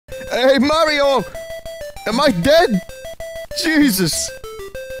Hey, Mario! Am I dead? Jesus.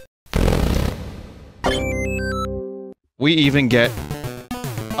 We even get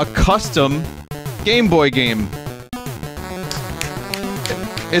a custom Game Boy game.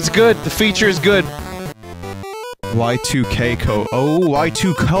 It's good. The feature is good. Y2K code. Oh,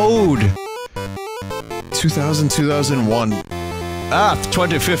 Y2 code! 2001. Ah,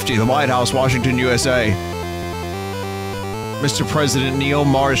 2050, the White House, Washington, USA. Mr. President,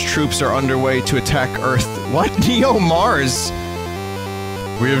 Neo-Mars troops are underway to attack Earth. What? Neo-Mars?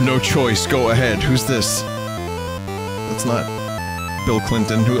 We have no choice. Go ahead. Who's this? That's not Bill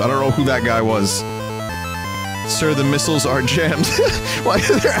Clinton. I don't know who that guy was. Sir, the missiles are jammed. Why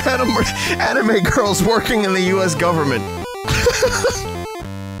are there anime girls working in the US government?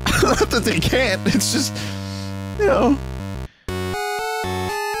 Not that they can't, it's just... You know...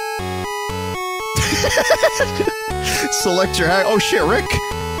 Select your hack. Oh shit, Rick!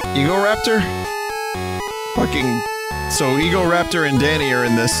 Ego Raptor? Fucking... So, Ego Raptor and Danny are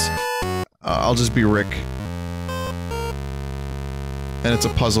in this. I'll just be Rick. And it's a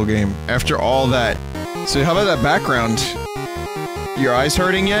puzzle game. After all that... So how about that background? Your eyes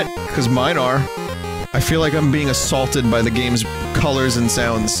hurting yet? Because mine are. I feel like I'm being assaulted by the game's colors and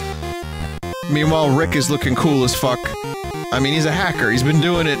sounds. Meanwhile, Rick is looking cool as fuck. I mean, he's a hacker. He's been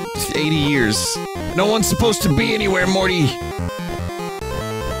doing it 80 years. No one's supposed to be anywhere, Morty!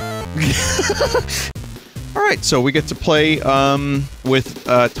 Alright, so we get to play, with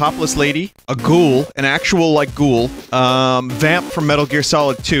a topless lady, a ghoul, an actual, like, ghoul, Vamp from Metal Gear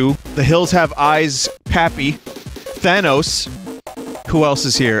Solid 2, The Hills Have Eyes, Pappy, Thanos, who else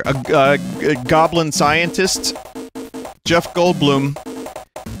is here? A goblin scientist, Jeff Goldblum,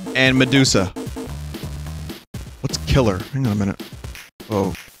 and Medusa. What's killer? Hang on a minute.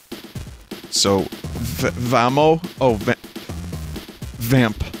 Oh. So, Vamo? Oh,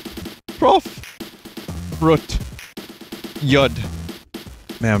 Vamp. Prof. Brut. Yud.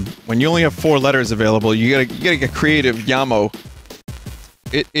 Man, when you only have 4 letters available, you gotta get creative, Yamo.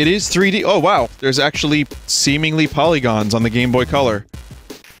 It is 3D. Oh wow, there's actually seemingly polygons on the Game Boy Color.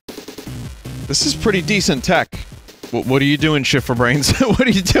 This is pretty decent tech. What are you doing, Shift for Brains? What are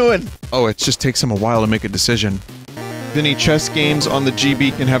you doing? Oh, it just takes him a while to make a decision. Vinny, chess games on the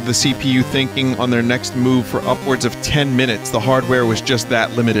GB can have the CPU thinking on their next move for upwards of 10 minutes. The hardware was just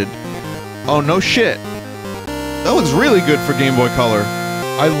that limited. Oh, no shit. That looks really good for Game Boy Color.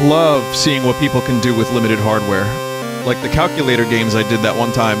 I love seeing what people can do with limited hardware. Like the calculator games I did that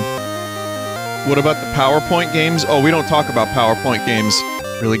one time. What about the PowerPoint games? Oh, we don't talk about PowerPoint games.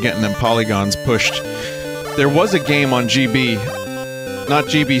 Really getting them polygons pushed. There was a game on GB, not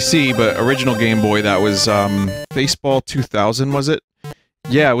GBC, but original Game Boy that was, Baseball 2000, was it?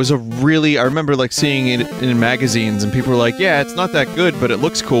 Yeah, it was a really... I remember, like, seeing it in magazines, and people were like, yeah, it's not that good, but it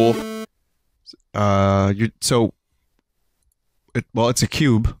looks cool. Well, it's a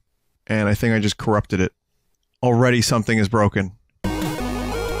cube, and I think I just corrupted it. Already something is broken.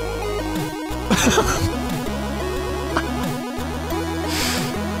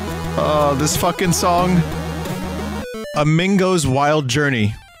 Oh, this fucking song. A Mingo's Wild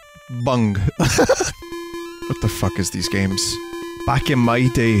Journey. Bung. What the fuck is these games? Back in my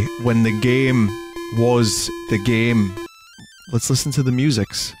day, when the game was the game. Let's listen to the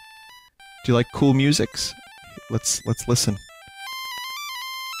musics. Do you like cool musics? Let's listen.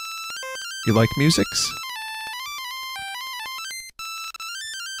 You like musics?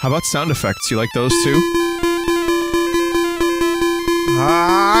 How about sound effects? You like those too?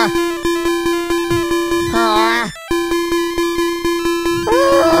 Ah! Ah!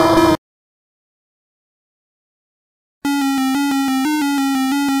 Ah!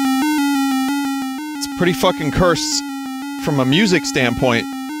 It's pretty fucking cursed from a music standpoint.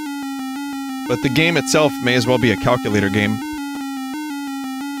 But the game itself may as well be a calculator game.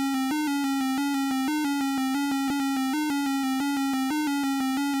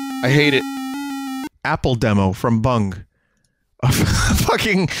 I hate it. Apple demo from Bung. A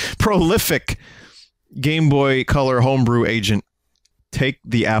fucking prolific Game Boy Color homebrew agent. Take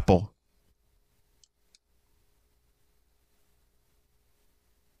the apple.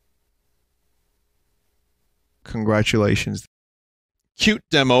 Congratulations. Cute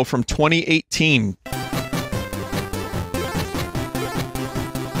demo from 2018.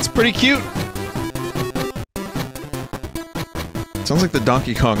 It's pretty cute. Sounds like the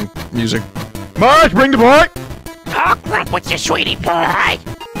Donkey Kong music. Marge, bring the boy! Oh, Grump, what's your sweetie pie?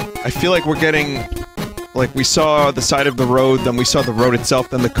 I feel like we're getting... Like, we saw the side of the road, then we saw the road itself,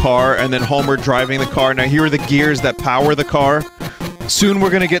 then the car, and then Homer driving the car. Now here are the gears that power the car. Soon we're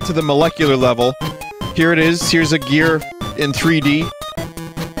gonna get to the molecular level. Here it is. Here's a gear in 3D.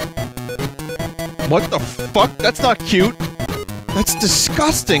 What the fuck? That's not cute. That's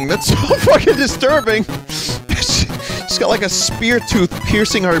disgusting. That's so fucking disturbing. She's got like a spear tooth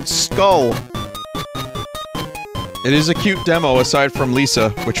piercing her skull. It is a cute demo aside from Lisa,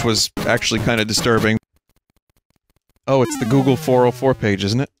 which was actually kind of disturbing. Oh, it's the Google 404 page,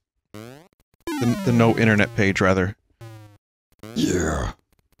 isn't it? The no internet page, rather. Yeah.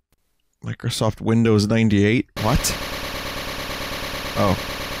 Microsoft Windows 98? What? Oh.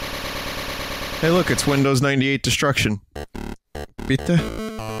 Hey look, it's Windows 98 destruction. Bitte?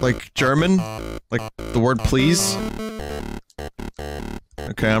 Like German? Like the word please?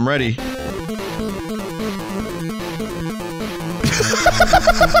 Okay, I'm ready.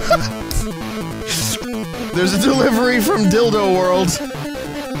 There's a delivery from Dildo World.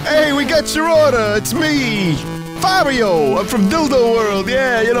 Hey, we got your order! It's me! Fabio! I'm from Dildo World,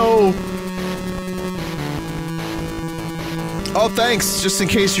 yeah, you know. Oh, thanks. Just in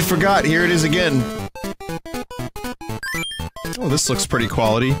case you forgot, here it is again. Oh, this looks pretty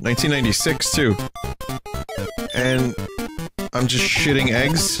quality. 1996, too. And... I'm just shitting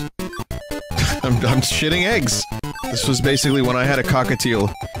eggs. I'm shitting eggs. This was basically when I had a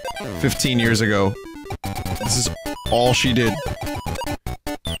cockatiel 15 years ago. This is all she did.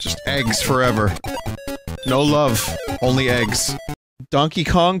 Just eggs forever. No love, only eggs. Donkey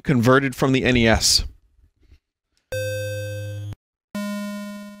Kong converted from the NES.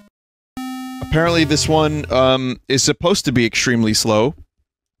 Apparently this one, is supposed to be extremely slow.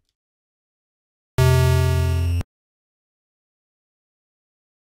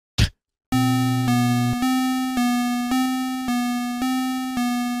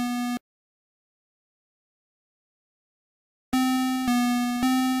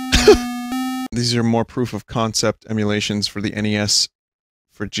 These are more proof of concept emulations for the NES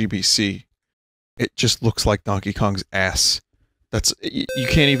for GBC. It just looks like Donkey Kong's ass. That's- you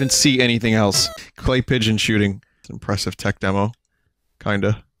can't even see anything else. Clay pigeon shooting. It's an impressive tech demo.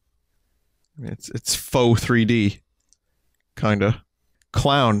 Kinda. I mean, it's faux 3D. Kinda.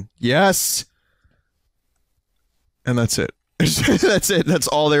 Clown. Yes! And that's it. That's it. That's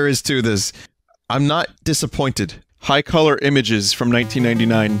all there is to this. I'm not disappointed. High color images from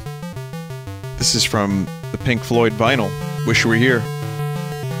 1999. This is from the Pink Floyd vinyl. Wish You Were Here.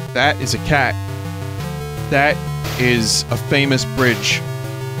 That is a cat. That is a famous bridge.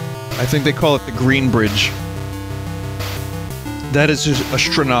 I think they call it the Green Bridge. That is just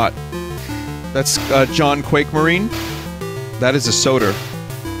astronaut. That's John Quake Marine. That is a Soder.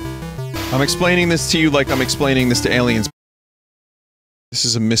 I'm explaining this to you like I'm explaining this to aliens. This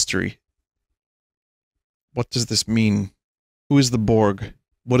is a mystery. What does this mean? Who is the Borg?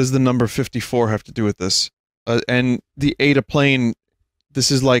 What does the number 54 have to do with this? And the Ada plane, this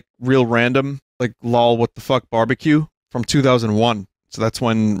is like real random, like lol what the fuck barbecue from 2001. So that's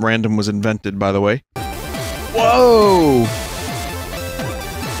when random was invented, by the way. Whoa!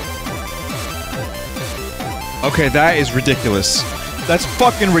 Okay, that is ridiculous. That's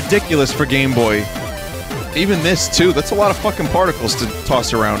fucking ridiculous for Game Boy. Even this, too, that's a lot of fucking particles to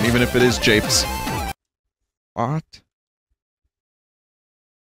toss around, even if it is japes. What?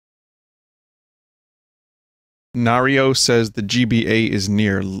 Nario says the GBA is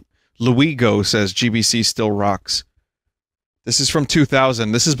near. Luigo says GBC still rocks. This is from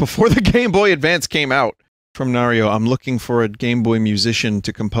 2000. This is before the Game Boy Advance came out. From Nario, I'm looking for a Game Boy musician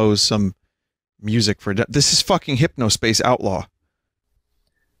to compose some music for... This is fucking Hypnospace Outlaw.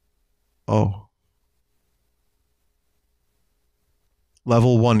 Oh.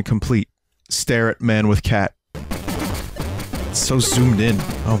 Level 1 complete. Stare at man with cat. It's so zoomed in.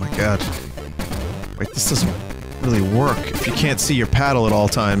 Oh my god. Wait, this doesn't really work if you can't see your paddle at all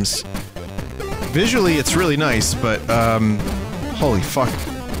times. Visually, it's really nice, but, holy fuck.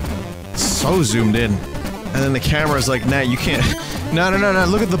 It's so zoomed in. And then the camera's like, nah, you can't- No, no, no, no,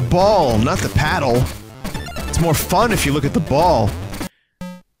 look at the ball, not the paddle. It's more fun if you look at the ball.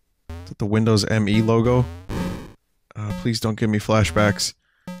 Is that the Windows ME logo? Please don't give me flashbacks.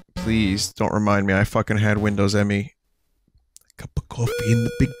 Please don't remind me I fucking had Windows ME. A cup of coffee in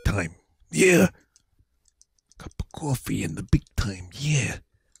the big time. Yeah. Cup of coffee in the big time. Yeah.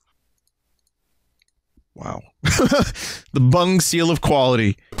 Wow. The Bung seal of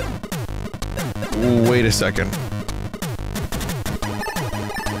quality. Ooh, wait a second.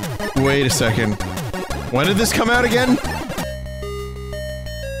 Wait a second. When did this come out again?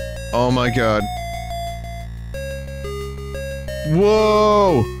 Oh my god.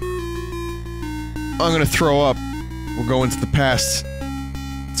 Whoa! I'm gonna throw up. We're going to the past.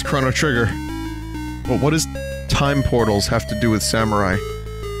 It's Chrono Trigger. Well, what does time portals have to do with Samurai?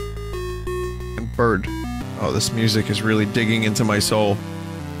 And Bird. Oh, this music is really digging into my soul.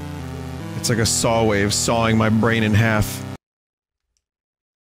 It's like a saw wave sawing my brain in half.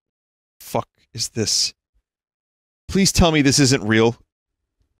 Fuck is this? Please tell me this isn't real.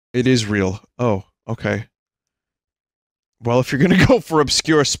 It is real. Oh, okay. Well, if you're gonna go for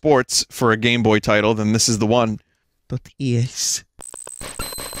obscure sports for a Game Boy title, then this is the one. But yes.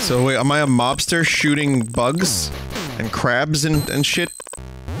 So wait, am I a mobster shooting bugs? And crabs and shit?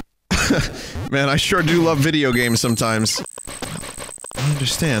 Man, I sure do love video games sometimes. I don't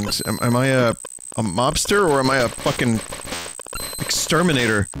understand. Am I a mobster or am I a fucking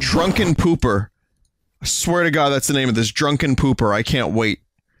exterminator? Drunken pooper. I swear to God that's the name of this. Drunken pooper. I can't wait.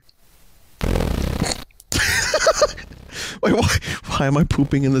 Wait, why am I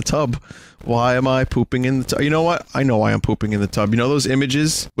pooping in the tub? Why am I pooping in the tub? You know what? I know why I'm pooping in the tub. You know those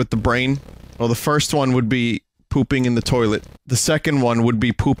images with the brain? Well, the first one would be pooping in the toilet. The second one would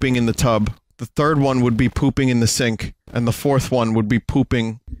be pooping in the tub. The third one would be pooping in the sink. And the fourth one would be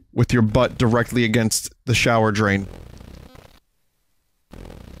pooping with your butt directly against the shower drain.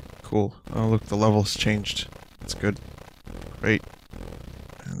 Cool. Oh look, the level's changed. That's good. Great.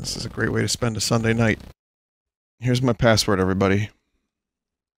 And this is a great way to spend a Sunday night. Here's my password, everybody.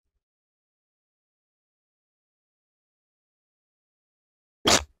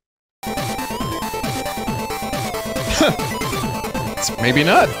 Maybe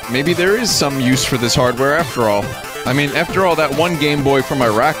not. Maybe there is some use for this hardware after all. I mean, after all, that one Game Boy from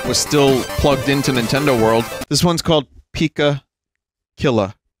Iraq was still plugged into Nintendo World. This one's called Pika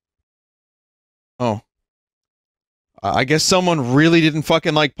Killa. Oh. I guess someone really didn't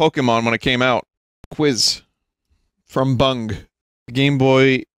fucking like Pokemon when it came out. Quiz. From Bung. The Game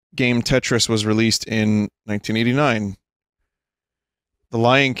Boy game Tetris was released in 1989. The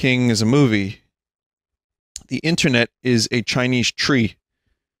Lion King is a movie. The internet is a Chinese tree.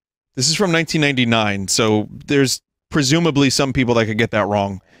 This is from 1999, so there's presumably some people that could get that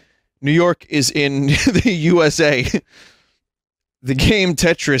wrong. New York is in the USA. The game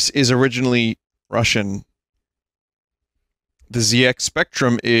Tetris is originally Russian. The ZX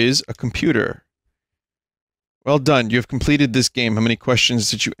Spectrum is a computer. Well done, you have completed this game. How many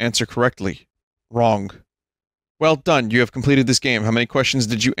questions did you answer correctly? Wrong. Well done, you have completed this game. How many questions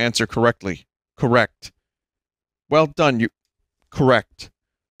did you answer correctly? Correct. Well done, you... Correct.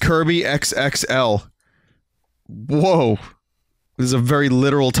 Kirby XXL. Whoa. This is a very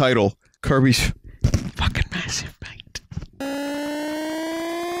literal title. Kirby's... fucking massive, mate.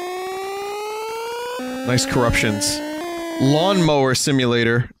 Nice corruptions. Lawnmower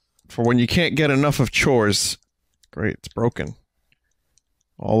simulator. For when you can't get enough of chores. Great, it's broken.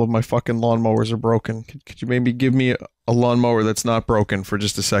 All of my fucking lawnmowers are broken. Could you maybe give me a lawnmower that's not broken for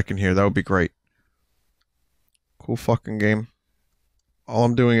just a second here? That would be great. Cool fucking game. All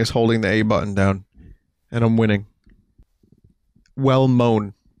I'm doing is holding the A button down. And I'm winning. Well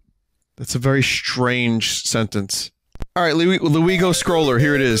mown. That's a very strange sentence. Alright, Luigo Scroller,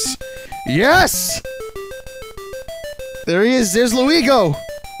 here it is. Yes! There he is, there's Luigo!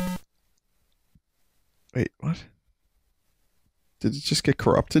 Wait, what? Did it just get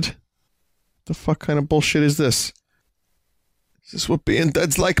corrupted? The fuck kind of bullshit is this? Is this what being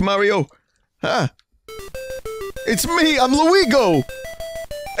dead's like, Mario? Huh? It's me, I'm Luigo!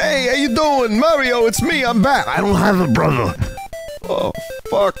 Hey, how you doing? Mario, it's me, I'm back! I don't have a brother. Oh,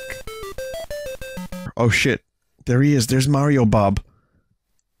 fuck. Oh shit. There he is, there's Mario Bob.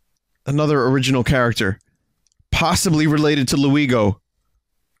 Another original character. Possibly related to Luigo.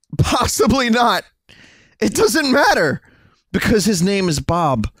 Possibly not! It doesn't matter! Because his name is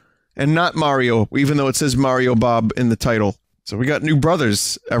Bob, and not Mario, even though it says Mario Bob in the title. So we got new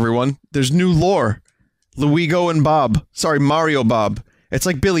brothers, everyone. There's new lore. Luigo and Bob. Sorry, Mario Bob. It's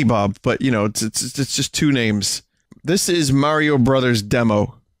like Billy Bob, but, you know, it's just two names. This is Mario Brothers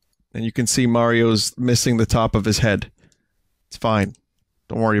demo. And you can see Mario's missing the top of his head. It's fine.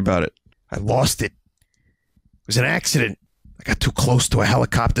 Don't worry about it. I lost it. It was an accident. I got too close to a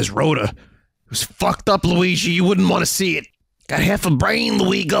helicopter's rotor. It was fucked up, Luigi. You wouldn't want to see it. Got half a brain,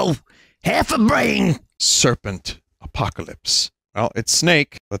 Luigo. Half a brain. Serpent apocalypse. Well, it's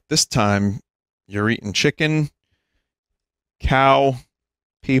Snake, but this time you're eating chicken, cow,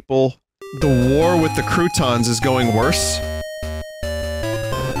 people. The war with the croutons is going worse.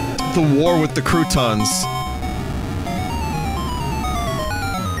 The war with the croutons.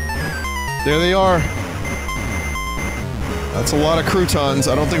 There they are. That's a lot of croutons.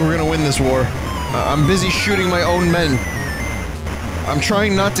 I don't think we're gonna win this war. I'm busy shooting my own men. I'm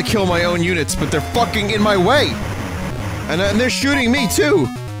trying not to kill my own units, but they're fucking in my way! And they're shooting me, too!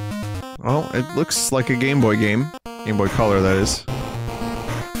 Well, it looks like a Game Boy game. Game Boy Color, that is.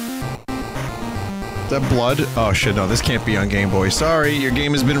 that blood? Oh shit, no, this can't be on Game Boy. Sorry, your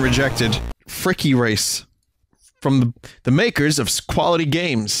game has been rejected. Fricky Race. From the makers of quality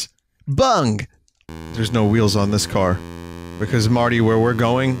games. Bung! There's no wheels on this car. Because, Marty, where we're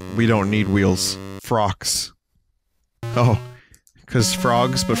going, we don't need wheels. Frocks. Oh. Because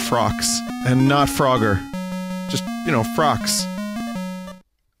frogs, but frocks. And not Frogger. Just, you know, frocks.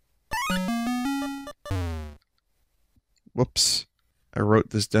 Whoops. I wrote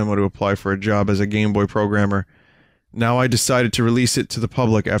this demo to apply for a job as a Game Boy programmer. Now I decided to release it to the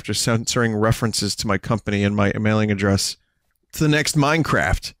public after censoring references to my company and my mailing address. It's the next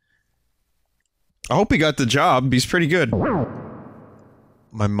Minecraft. I hope he got the job. He's pretty good.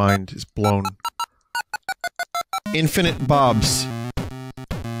 My mind is blown. Infinite bobs.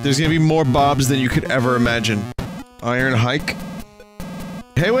 There's gonna be more bobs than you could ever imagine. Iron hike.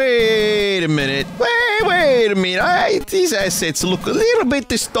 Hey, wait a minute. Wait a minute. These assets look a little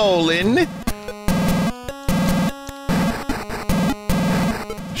bit stolen.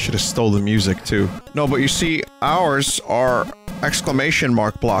 Should have stole the music, too. No, but you see, ours are exclamation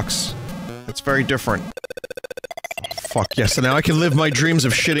mark blocks. It's very different. Fuck, yes, so now I can live my dreams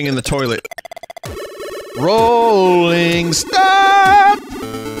of shitting in the toilet. Rolling stop!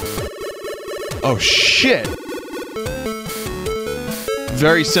 Oh, shit.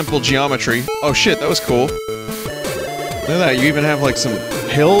 Very simple geometry. Oh, shit, that was cool. Look at that, you even have, like, some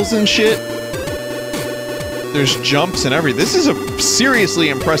hills and shit. There's jumps and everything. This is a seriously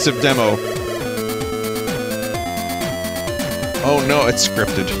impressive demo. Oh no, it's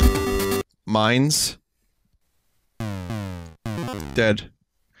scripted. Mines. Dead.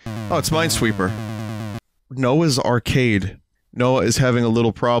 Oh, it's Minesweeper. Noah's Arcade. Noah is having a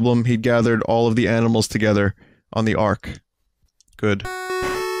little problem. He gathered all of the animals together on the Ark. Good.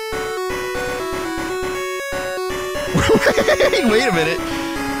 Wait a minute.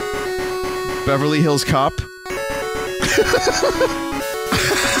 Beverly Hills Cop.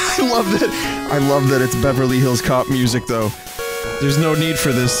 I love that it's Beverly Hills Cop music, though. There's no need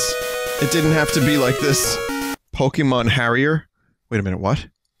for this. It didn't have to be like this. Pokemon Harrier? Wait a minute, what?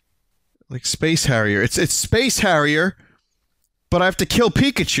 Like Space Harrier. It's Space Harrier, but I have to kill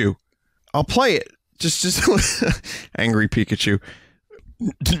Pikachu. I'll play it. Just Angry Pikachu.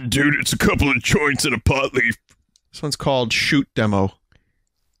 Dude, it's a couple of joints and a pot leaf. This one's called Shoot Demo.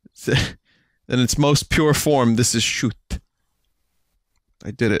 In its most pure form, this is Shoot.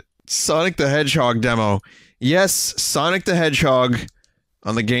 I did it. Sonic the Hedgehog demo. Yes, Sonic the Hedgehog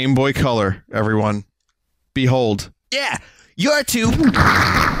on the Game Boy Color, everyone. Behold. Yeah, you're too.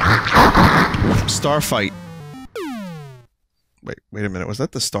 Starfight. Wait a minute, was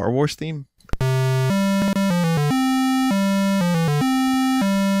that the Star Wars theme?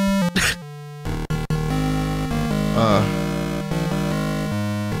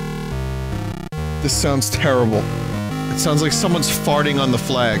 This sounds terrible. It sounds like someone's farting on the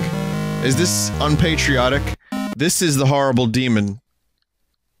flag. Is this unpatriotic? This is the horrible demon.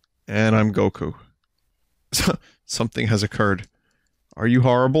 And I'm Goku. Something has occurred. Are you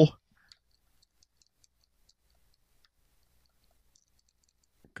horrible?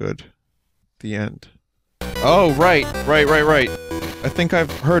 Good. The end. Oh, right. I think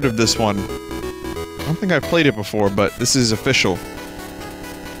I've heard of this one. I don't think I've played it before, but this is official.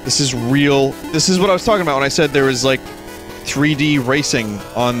 This is real. This is what I was talking about when I said there was, like, 3D racing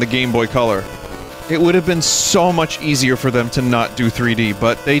on the Game Boy Color. It would have been so much easier for them to not do 3D,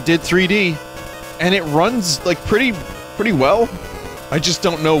 but they did 3D, and it runs, like, pretty well. I just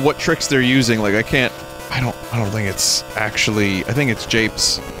don't know what tricks they're using, like, I don't think it's actually, I think it's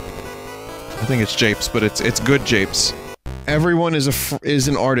japes. I think it's japes, but it's good japes. Everyone is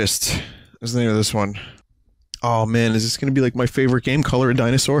an artist, is the name of this one. Oh man, is this gonna be like my favorite game, Color a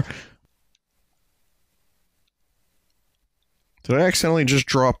Dinosaur? Did I accidentally just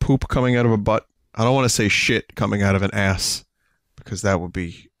draw poop coming out of a butt? I don't want to say shit coming out of an ass, because that would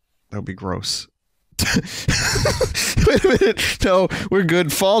be gross. Wait a minute, no, we're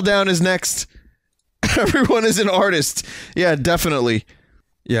good. Fall Down is next. Everyone is an artist. Yeah, definitely.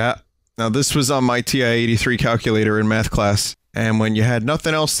 Yeah. Now this was on my TI-83 calculator in math class, and when you had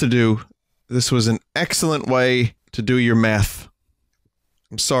nothing else to do, this was an excellent way to do your math.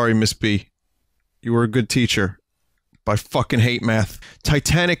 I'm sorry, Miss B. You were a good teacher. But I fucking hate math.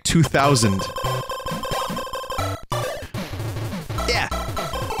 Titanic 2000. Yeah.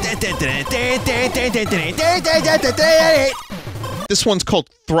 This one's called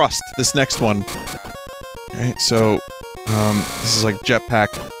Thrust, this next one. Alright, so, this is like jetpack.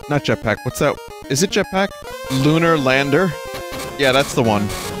 Not jetpack, what's that? Is it jetpack? Lunar Lander? Yeah, that's the one.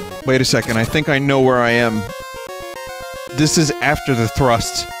 Wait a second, I think I know where I am. This is after the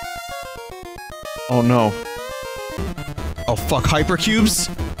thrust. Oh no. Oh fuck, hypercubes?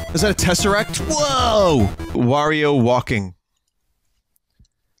 Is that a tesseract? Whoa! Wario walking.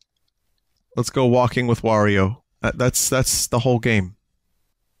 Let's go walking with Wario. That's the whole game.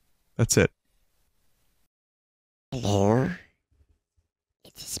 That's it. Hello?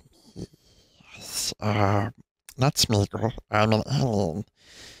 It is me. Yes, not Smeagol. I'm an alien.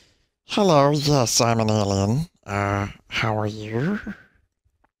 Hello, yes, I'm an alien. How are you?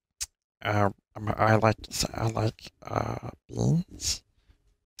 I like beans.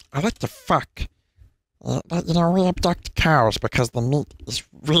 I like to fuck. But, you know, we abduct cows because the meat is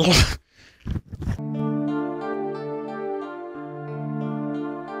real.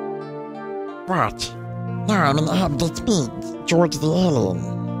 What? No, I mean, that's me, George the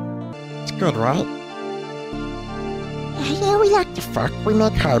Alien. It's good, right? Yeah, we like to fuck. We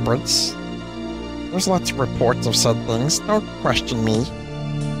make hybrids. There's lots of reports of said things. Don't question me.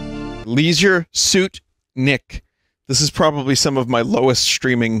 Leisure Suit Nick. This is probably some of my lowest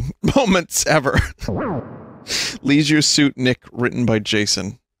streaming moments ever. Leisure Suit Nick, written by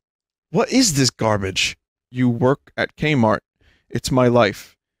Jason. What is this garbage? You work at Kmart. It's my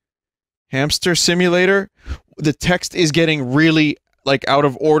life. Hamster Simulator? The text is getting really, like, out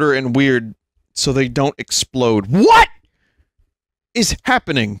of order and weird, so they don't explode. What is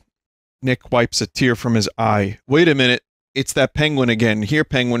happening? Nick wipes a tear from his eye. Wait a minute. It's that penguin again. Here,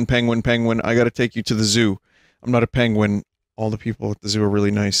 penguin, penguin, penguin. I gotta take you to the zoo. I'm not a penguin. All the people at the zoo are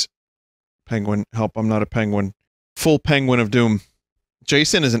really nice. Penguin, help, I'm not a penguin. Full penguin of doom.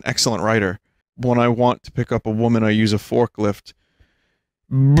 Jason is an excellent writer. When I want to pick up a woman, I use a forklift.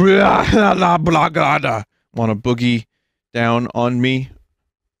 Blah, blah, blah, blah. Want to boogie down on me?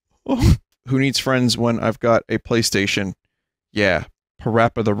 Oh. Who needs friends when I've got a PlayStation? Yeah,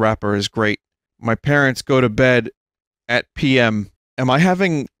 Parappa the Rapper is great. My parents go to bed at PM. Am I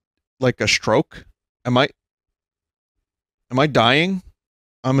having, like, a stroke? Am I dying?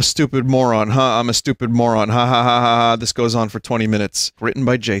 I'm a stupid moron, huh? I'm a stupid moron. Ha ha ha ha ha. This goes on for 20 minutes. Written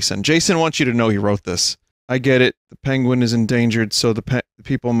by Jason. Jason wants you to know he wrote this. I get it. The penguin is endangered, so the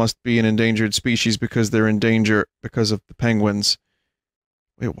people must be an endangered species because they're in danger because of the penguins.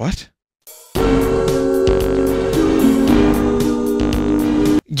 Wait, what?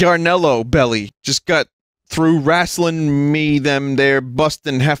 Yarnello belly just got through wrestling me them there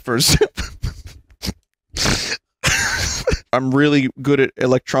busting heifers. I'm really good at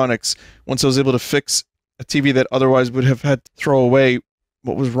electronics. Once I was able to fix a TV that otherwise would have had to throw away,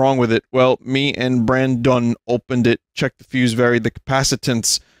 what was wrong with it? Well, me and Brandon opened it, checked the fuse, varied the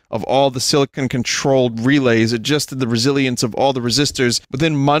capacitance of all the silicon-controlled relays, adjusted the resilience of all the resistors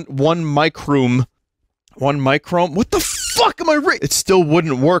within one microom. One micron? What the fuck am I It still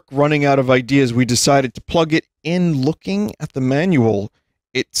wouldn't work. Running out of ideas, we decided to plug it in. Looking at the manual,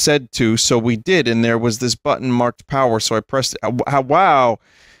 it said to, so we did, and there was this button marked power, so I pressed it. Wow!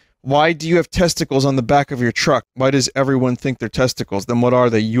 Why do you have testicles on the back of your truck? Why does everyone think they're testicles? Then what are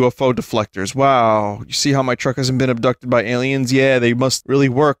they? UFO deflectors. Wow. You see how my truck hasn't been abducted by aliens? Yeah, they must really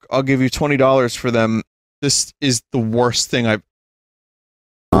work. I'll give you $20 for them. This is the worst thing I've...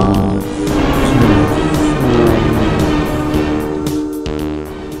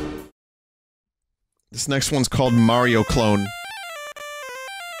 This next one's called Mario Clone.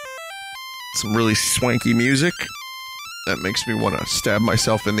 Some really swanky music that makes me want to stab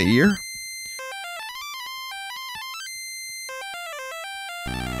myself in the ear.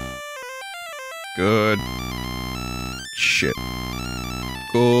 Good shit.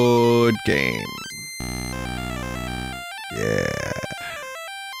 Good game. Yeah.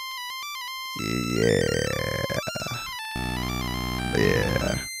 Yeah.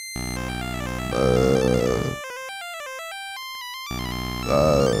 Yeah.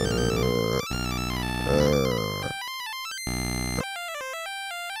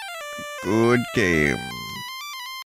 Good game.